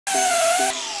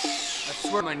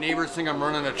swear my neighbors think I'm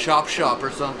running a chop shop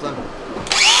or something.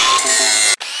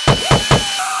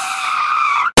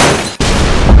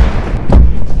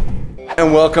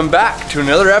 And welcome back to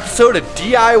another episode of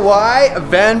DIY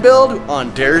van build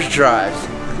on Dare's Drives.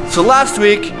 So last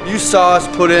week you saw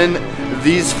us put in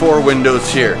these 4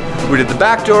 windows here. We did the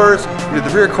back doors, we did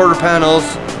the rear quarter panels.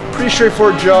 Pretty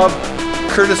straightforward job.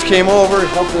 Curtis came over,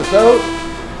 helped us out,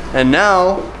 and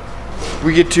now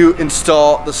we get to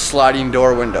install the sliding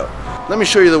door window. Let me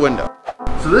show you the window.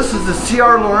 So this is the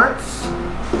CR Laurence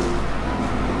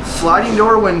sliding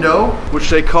door window, which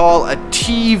they call a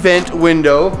T-vent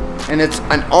window, and it's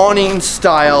an awning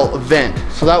style vent.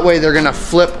 So that way they're gonna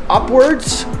flip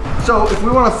upwards. So if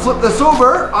we wanna flip this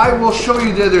over, I will show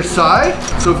you the other side.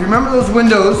 So if you remember those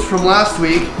windows from last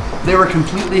week, they were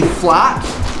completely flat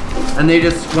and they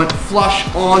just went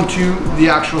flush onto the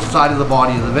actual side of the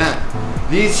body of the vent.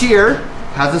 These here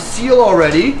has a seal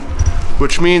already,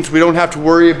 which means we don't have to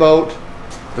worry about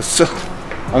the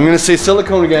I'm gonna say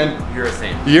silicone again.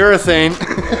 Urethane. Urethane.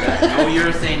 No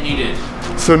urethane needed.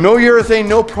 So no urethane,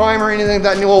 no primer, anything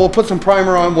like that. Well, we'll put some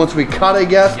primer on once we cut, I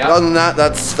guess. Yep. Other than that,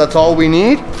 that's all we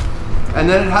need. And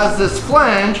then it has this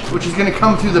flange, which is gonna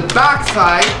come through the back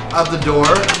side of the door.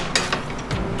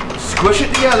 Squish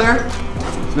it together.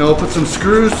 Now we'll put some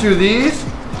screws through these,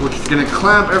 which is gonna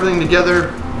clamp everything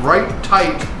together right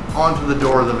tight onto the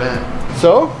door of the vent.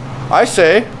 So, I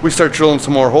say we start drilling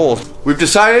some more holes. We've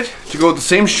decided to go with the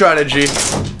same strategy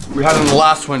we had on the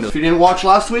last window. If you didn't watch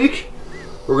last week,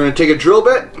 we're gonna take a drill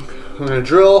bit, we're gonna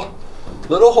drill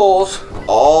little holes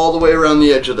all the way around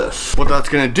the edge of this. What that's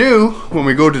gonna do, when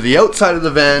we go to the outside of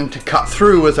the van to cut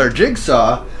through with our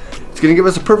jigsaw, it's gonna give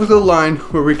us a perfect little line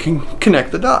where we can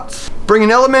connect the dots.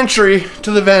 Bringing elementary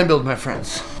to the van build, my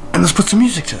friends. And let's put some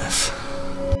music to this.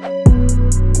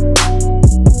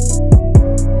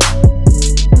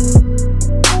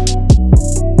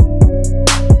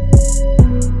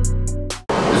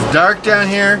 It's dark down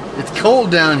here, it's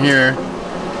cold down here.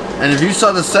 And if you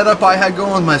saw the setup I had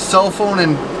going with my cell phone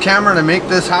and camera to make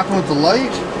this happen with the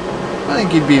light, I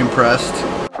think you'd be impressed.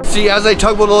 See, as I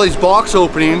talk about all these box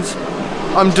openings,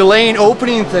 I'm delaying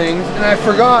opening things, and I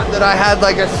forgot that I had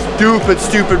like a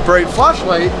stupid bright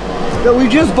flashlight that we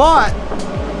just bought.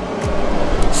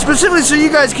 Specifically so you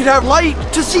guys could have light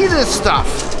to see this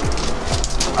stuff.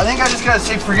 I think I just gotta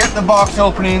say forget the box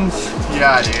openings.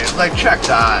 Yeah, dude, like check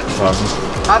that. That's awesome.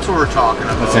 That's what we're talking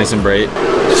about. That's nice and bright.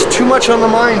 Just too much on the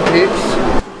mind, peeps.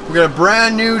 We got a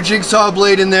brand new jigsaw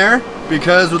blade in there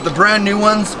because with the brand new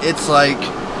ones, it's like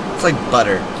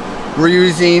butter. We're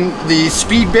using the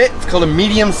speed bit. It's called a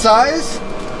medium size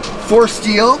for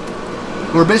steel.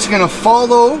 We're basically gonna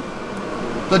follow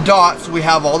the dots we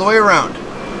have all the way around.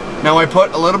 Now I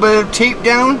put a little bit of tape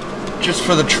down just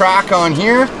for the track on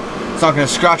here. It's not gonna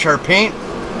scratch our paint,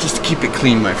 just to keep it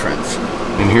clean, my friends.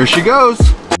 And here she goes.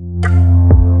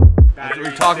 We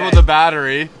talk about the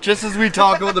battery. Just as we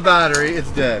talk about the battery, it's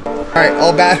dead. All right,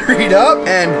 all batteried up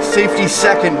and safety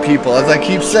second, people, as I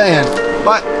keep saying.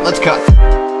 But let's cut.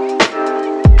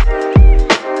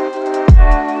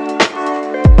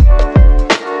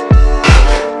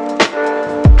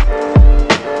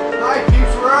 Hi,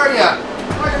 peeps, where are ya?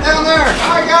 Oh, you're down there.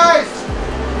 Hi, guys.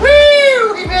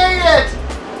 Woo! We made it.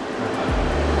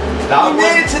 We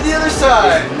made it to the other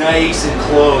side. Nice and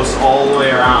close all the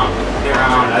way around.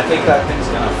 I think that thing's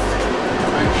gonna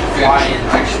fly in.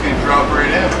 Actually gonna drop right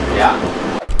in. Yeah.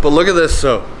 But look at this,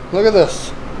 so. Look at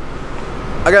this.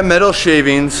 I got metal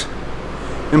shavings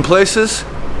in places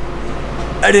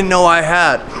I didn't know I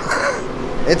had.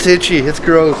 It's itchy, it's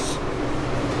gross.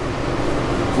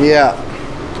 Yeah,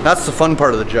 that's the fun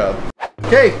part of the job.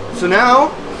 Okay, so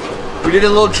now we did a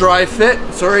little dry fit.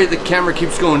 Sorry, the camera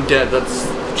keeps going dead. That's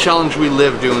the challenge we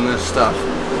live doing this stuff.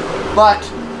 But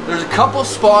there's a couple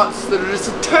spots that are just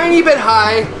a tiny bit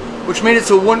high, which made it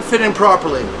so it wouldn't fit in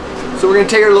properly. So we're gonna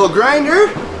take our little grinder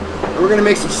and we're gonna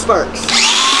make some sparks.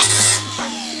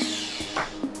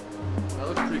 That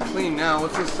looks pretty clean now.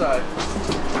 What's this side?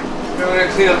 We're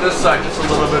gonna clean up this side just a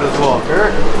little bit as well.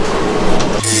 Eric?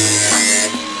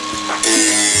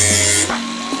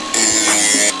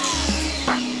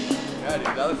 Yeah, dude,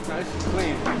 that looks nice and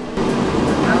clean.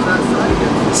 How's that side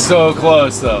again? So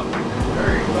close though.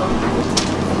 There you go.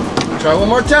 Try one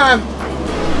more time.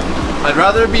 I'd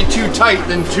rather it be too tight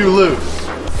than too loose.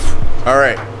 All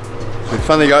right, so we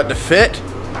finally got it to fit.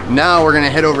 Now we're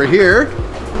gonna head over here.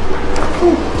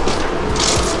 Ooh.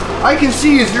 I can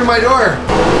see you through my door.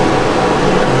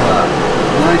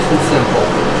 Nice and simple.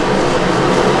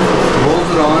 Rolls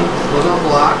it on, goes on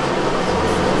black.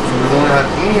 So we don't have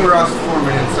any rust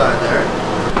forming inside there.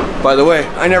 By the way,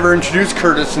 I never introduced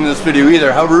Curtis in this video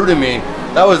either. How rude of me.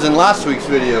 That was in last week's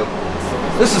video.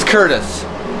 This is Curtis.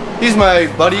 He's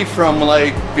my buddy from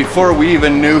like before we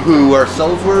even knew who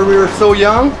ourselves were. We were so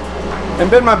young, and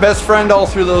been my best friend all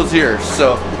through those years.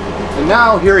 So, and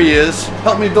now here he is,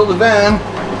 helped me build a van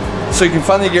so he can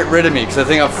finally get rid of me, because I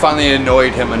think I've finally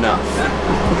annoyed him enough.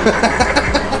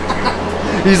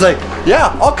 He's like,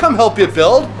 yeah, I'll come help you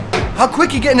build. How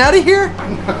quick you getting out of here?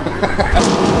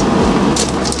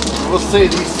 We'll say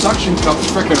these suction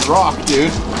cups freaking rock, dude.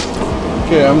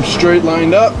 Okay, I'm straight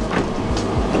lined up.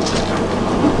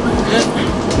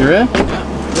 You're in?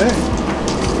 Okay.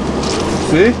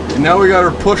 See? And now we got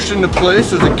her pushed into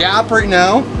place. There's a gap right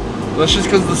now. That's just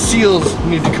because the seals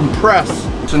need to compress.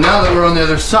 So now that we're on the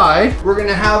other side, we're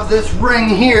gonna have this ring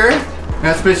here. And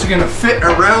that's basically gonna fit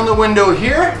around the window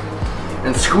here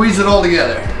and squeeze it all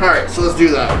together. All right, so let's do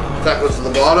that. That goes to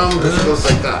the bottom, this goes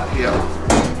like that, yeah.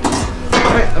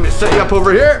 All right, let me set you up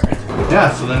over here.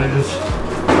 Yeah, so then it just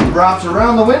wraps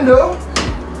around the window.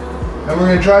 And we're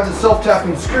gonna drive the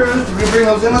self-tapping screws. Did we bring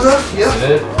those in with us?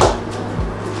 Yep.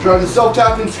 Drive the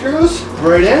self-tapping screws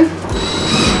right in.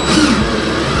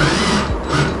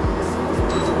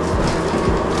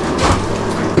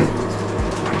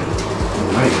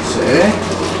 Nice, eh?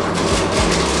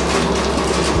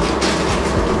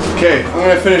 Okay, I'm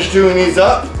gonna finish doing these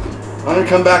up. I'm gonna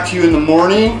come back to you in the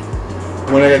morning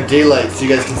when I got daylight so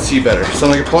you guys can see better.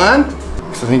 Sound like a plan?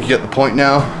 So I think you get the point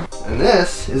now. And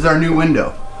this is our new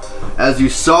window. As you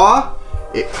saw,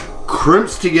 it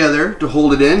crimps together to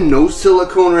hold it in. No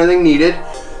silicone or anything needed.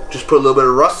 Just put a little bit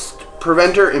of rust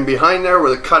preventer in behind there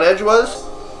where the cut edge was.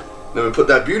 Then we put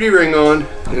that beauty ring on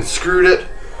and screwed it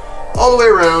all the way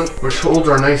around, which holds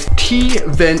our nice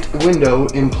T-vent window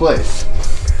in place.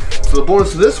 So the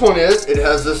bonus of this one is it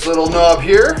has this little knob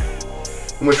here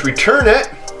in which we turn it,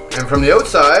 and from the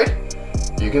outside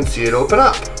you can see it open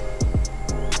up.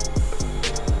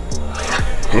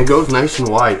 And it goes nice and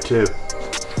wide too.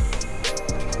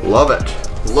 Love it,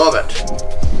 love it.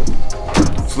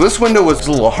 So this window was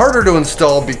a little harder to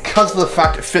install because of the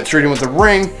fact it fits right in with the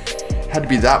ring. It had to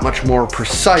be that much more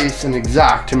precise and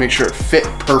exact to make sure it fit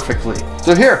perfectly.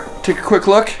 So here, take a quick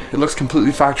look. It looks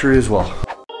completely factory as well.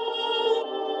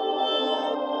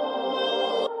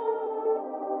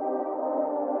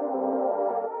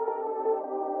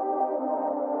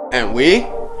 And we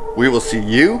will see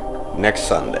you next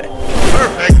Sunday.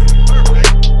 Perfect.